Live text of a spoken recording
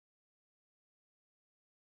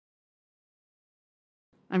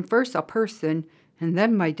I'm first a person and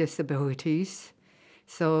then my disabilities.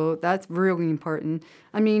 So that's really important.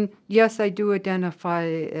 I mean, yes, I do identify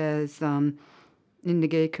as in the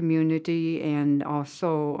gay community and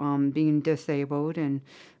also being disabled and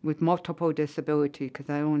with multiple disability because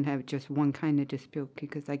I don't have just one kind of disability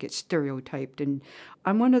because I get stereotyped. And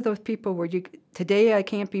I'm one of those people where today I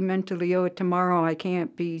can't be mentally ill, tomorrow I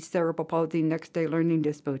can't be cerebral palsy, next day learning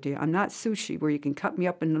disability. I'm not sushi where you can cut me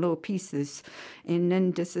up in little pieces and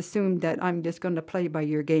then just assume that I'm just going to play by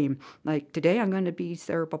your game. Like today I'm going to be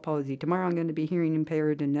cerebral palsy, tomorrow I'm going to be hearing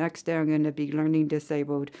impaired, and the next day I'm going to be learning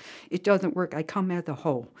disabled. It doesn't work. I come as a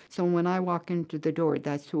whole. So when I walk into the door,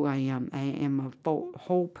 that's who I am. I am a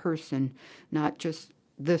whole person, not just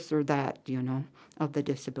this or that, of the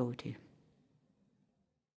disability.